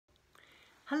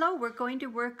Hello, we're going to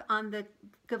work on the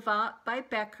Gavotte by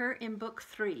Becker in Book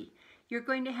 3. You're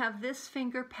going to have this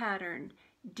finger pattern,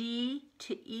 D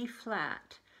to E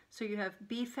flat. So you have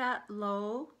B flat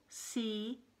low,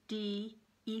 C, D,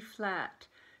 E flat.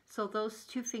 So those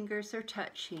two fingers are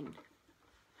touching.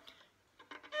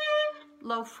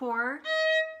 Low 4,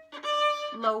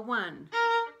 low 1.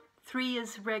 3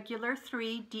 is regular,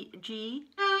 3, D, G,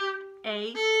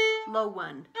 A, low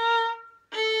 1.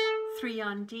 3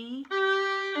 on D,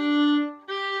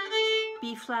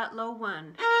 B flat low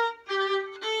 1,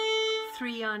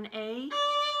 3 on A,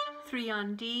 3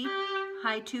 on D,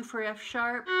 high 2 for F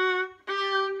sharp,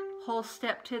 whole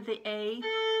step to the A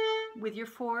with your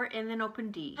 4 and then open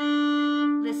D.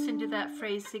 Listen to that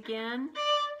phrase again.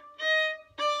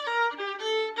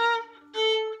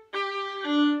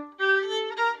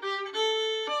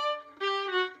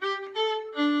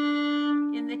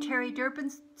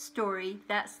 Durbin story,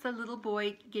 that's the little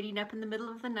boy getting up in the middle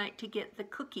of the night to get the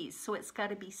cookies, so it's got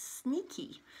to be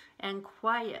sneaky and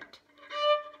quiet.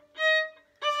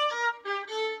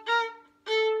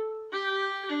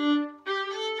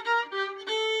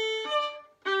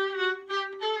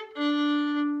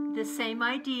 The same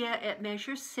idea at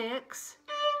measure 6.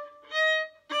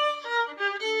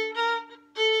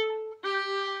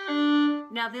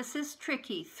 Now this is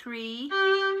tricky. 3,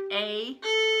 A,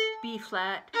 B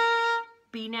flat,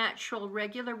 B natural,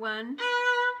 regular 1,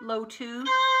 low 2,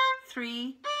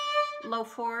 3, low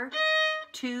 4,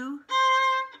 2,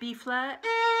 B flat,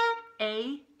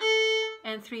 A,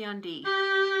 and 3 on D.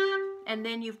 And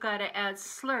then you've got to add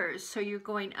slurs, so you're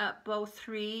going up bow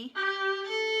 3,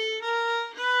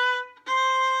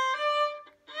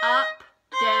 up,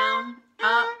 down,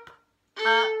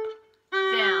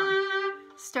 down.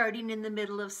 Starting in the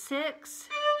middle of 6.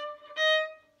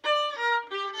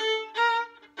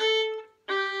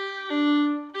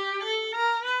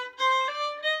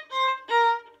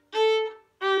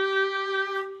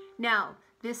 Now,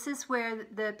 this is where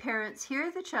the parents hear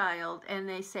the child and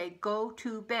they say, go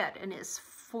to bed, and it's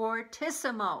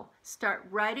fortissimo. Start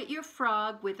right at your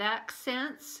frog with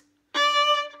accents.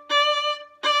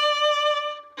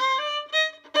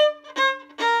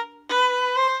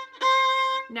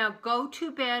 Now go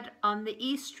to bed on the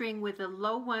E string with a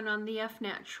low 1 on the F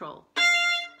natural.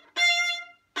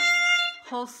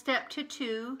 Whole step to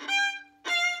 2,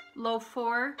 low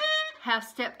 4, half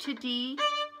step to D,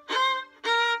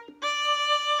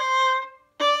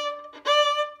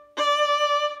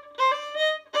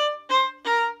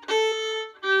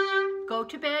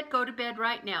 go to bed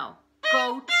right now.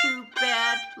 Go to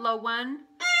bed, low 1,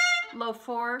 low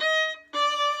 4,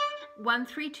 1,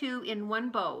 3, 2 in one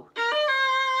bow.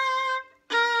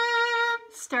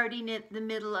 Starting at the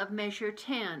middle of measure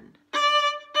 10.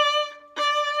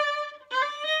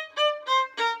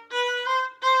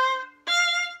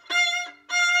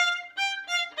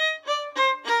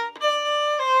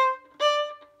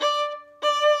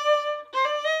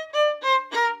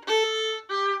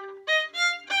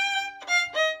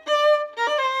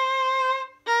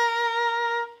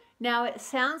 Now it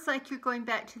sounds like you're going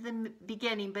back to the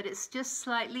beginning, but it's just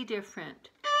slightly different.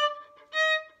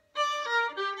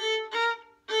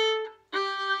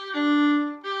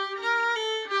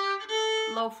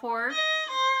 Low 4,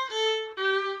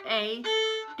 A,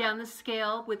 down the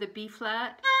scale with a B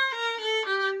flat.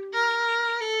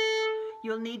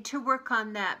 You'll need to work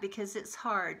on that because it's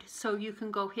hard, so you can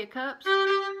go hiccups.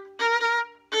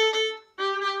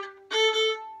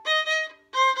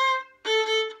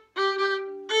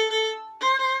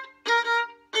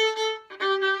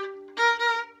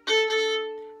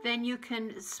 Then you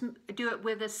can do it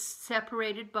with a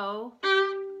separated bow.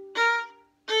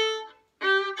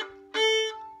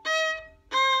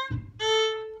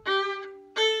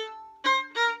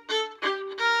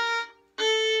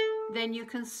 Then you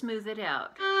can smooth it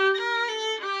out.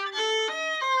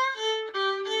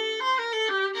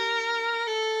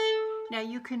 Now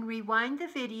you can rewind the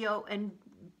video and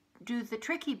do the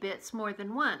tricky bits more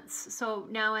than once. So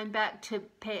now I'm back to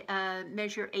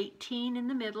measure 18 in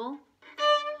the middle.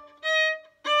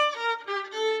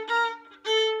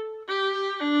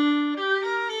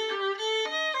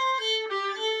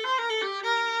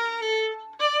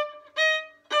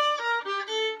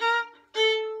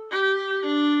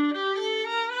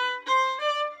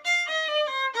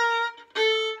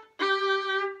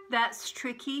 That's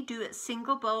tricky. Do it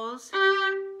single bows.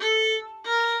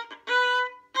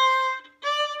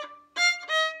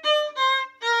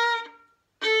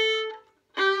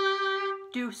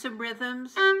 Do some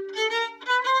rhythms.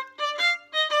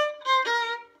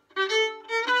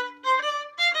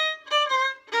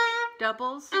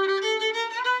 Doubles.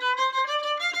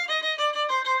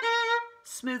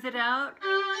 smooth it out.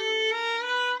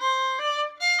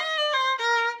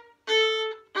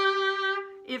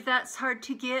 If that's hard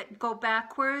to get, go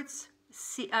backwards.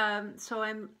 See, so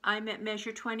I'm at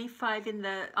measure 25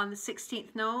 on the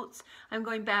 16th notes. I'm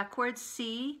going backwards.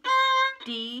 C,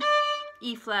 D,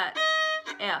 E flat,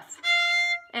 F,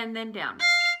 and then down.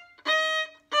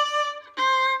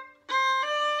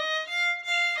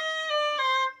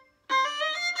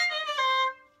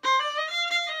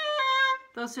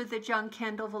 Those are the John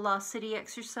Kendall velocity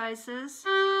exercises.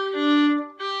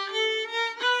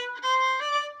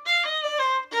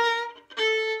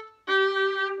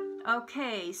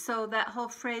 Okay, so that whole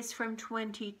phrase from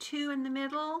 22 in the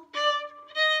middle.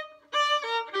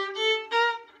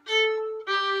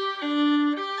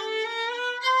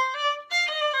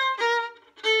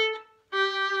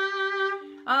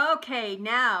 Okay,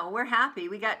 now we're happy.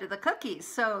 We got to the cookies.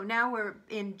 So now we're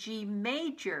in G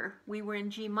major. We were in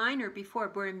G minor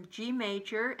before. We're in G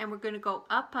major, and we're going to go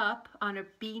up, up on a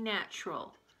B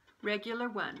natural, regular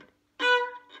one.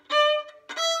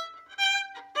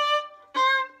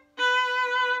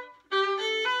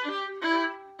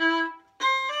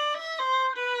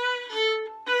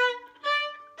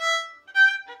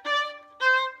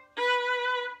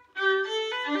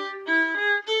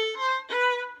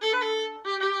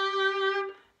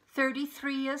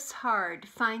 Is hard.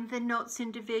 Find the notes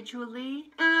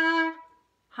individually.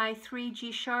 High 3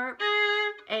 G sharp,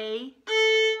 A,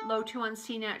 low 2 on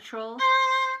C natural,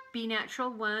 B natural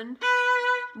 1,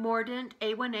 mordant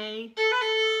A1A,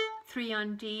 3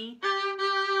 on D,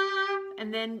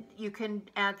 and then you can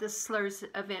add the slurs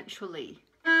eventually.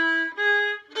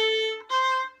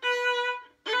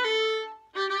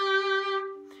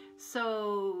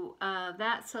 So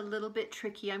that's a little bit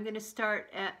tricky. I'm going to start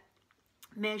at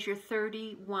measure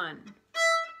 31.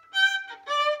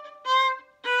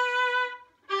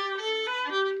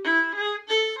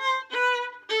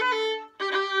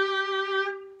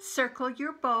 Circle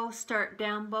your bow, start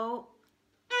down bow,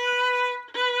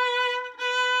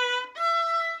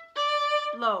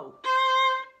 low,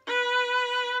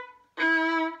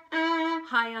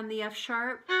 high on the F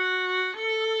sharp,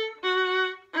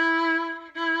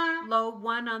 low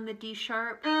 1 on the D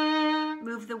sharp,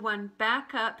 move the 1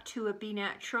 back up to a B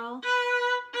natural,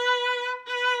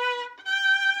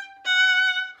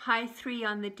 high 3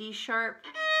 on the D sharp,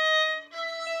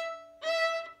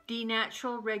 D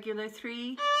natural, regular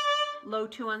 3, low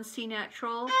 2 on C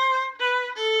natural,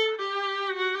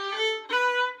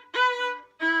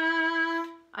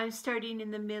 I'm starting in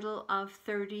the middle of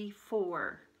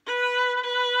 34.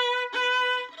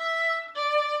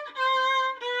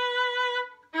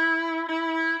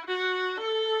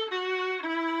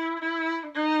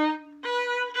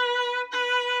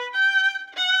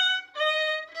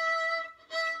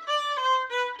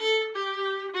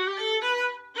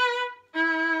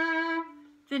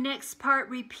 The next part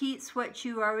repeats what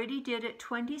you already did at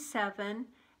 27,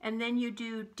 and then you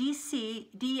do DC,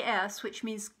 DS, which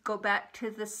means go back to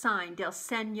the sign, del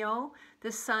segno.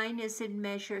 The sign is in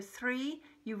measure 3.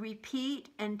 You repeat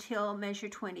until measure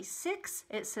 26.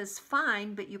 It says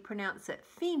fine, but you pronounce it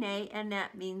fine, and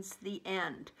that means the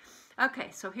end.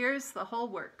 Okay, so here's the whole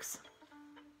works.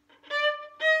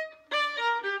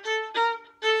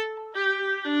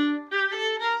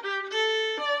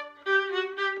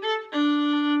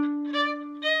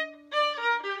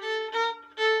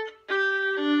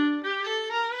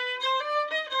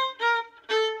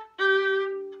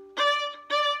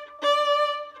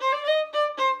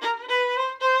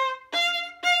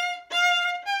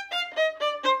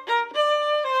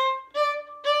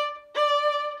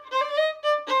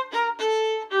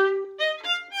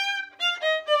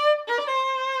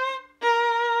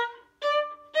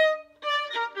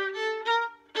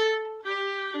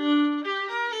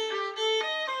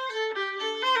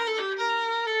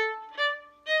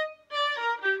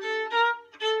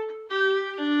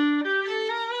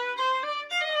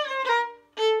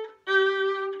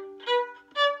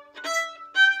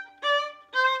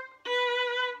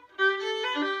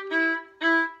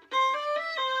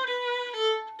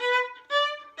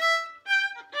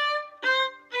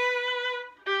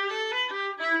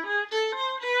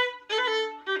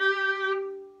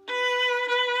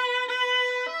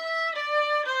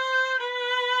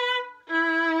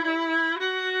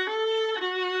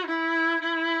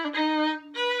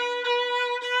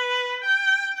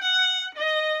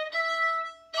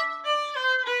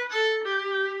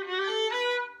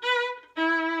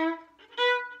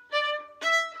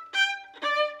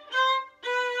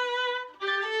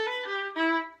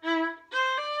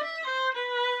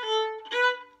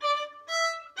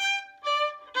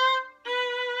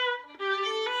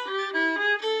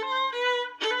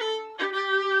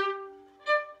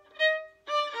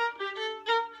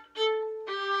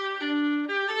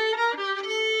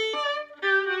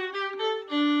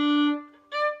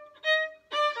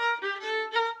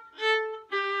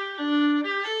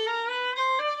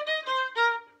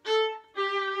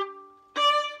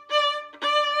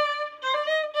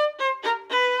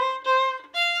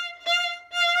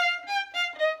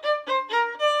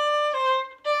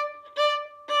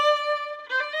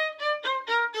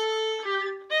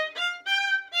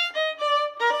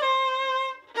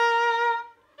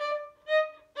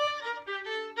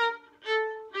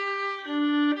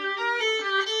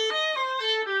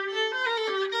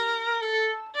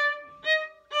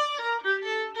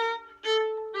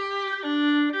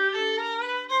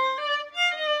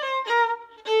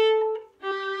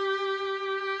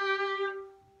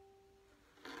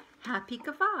 Happy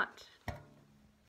Gavotte.